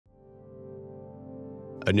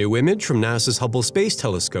A new image from NASA's Hubble Space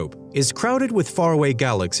Telescope is crowded with faraway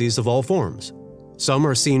galaxies of all forms. Some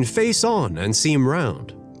are seen face-on and seem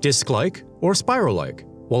round, disc-like or spiral-like,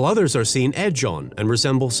 while others are seen edge-on and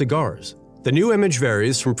resemble cigars. The new image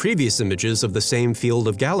varies from previous images of the same field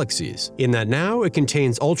of galaxies, in that now it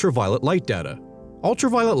contains ultraviolet light data.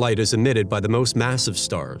 Ultraviolet light is emitted by the most massive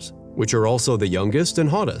stars, which are also the youngest and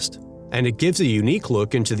hottest, and it gives a unique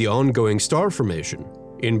look into the ongoing star formation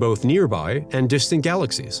in both nearby and distant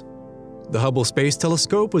galaxies. The Hubble Space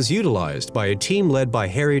Telescope was utilized by a team led by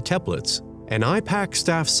Harry Teplitz, an IPAC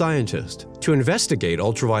staff scientist, to investigate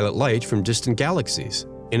ultraviolet light from distant galaxies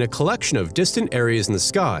in a collection of distant areas in the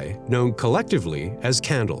sky known collectively as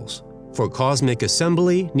CANDELS, for Cosmic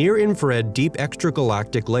Assembly Near-Infrared Deep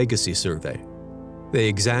Extragalactic Legacy Survey. They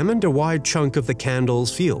examined a wide chunk of the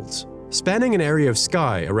CANDELS fields, spanning an area of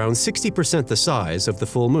sky around 60% the size of the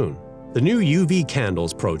full moon. The new UV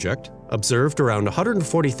CANDELS project observed around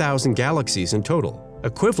 140,000 galaxies in total,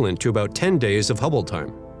 equivalent to about 10 days of Hubble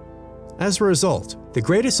time. As a result, the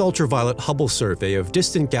greatest ultraviolet Hubble survey of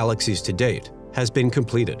distant galaxies to date has been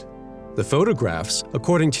completed. The photographs,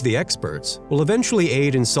 according to the experts, will eventually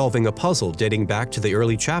aid in solving a puzzle dating back to the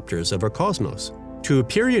early chapters of our cosmos, to a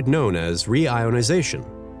period known as reionization.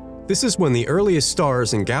 This is when the earliest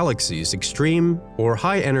stars and galaxies' extreme or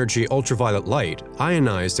high-energy ultraviolet light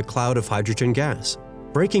ionized a cloud of hydrogen gas,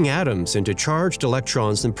 breaking atoms into charged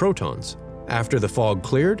electrons and protons. After the fog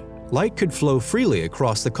cleared, light could flow freely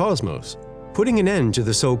across the cosmos, putting an end to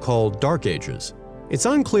the so-called Dark Ages. It's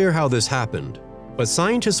unclear how this happened, but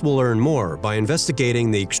scientists will learn more by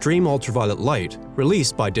investigating the extreme ultraviolet light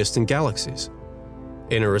released by distant galaxies.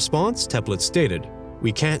 In a response, Teplitz stated,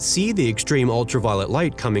 "We can't see the extreme ultraviolet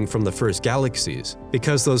light coming from the first galaxies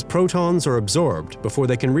because those protons are absorbed before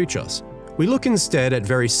they can reach us. We look instead at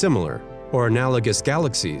very similar or analogous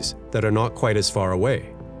galaxies that are not quite as far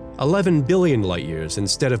away, 11 billion light-years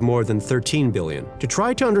instead of more than 13 billion, to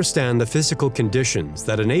try to understand the physical conditions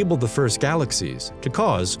that enabled the first galaxies to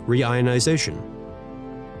cause reionization."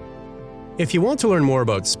 If you want to learn more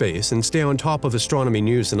about space and stay on top of astronomy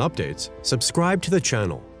news and updates, subscribe to the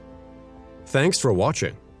channel. Thanks for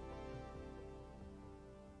watching.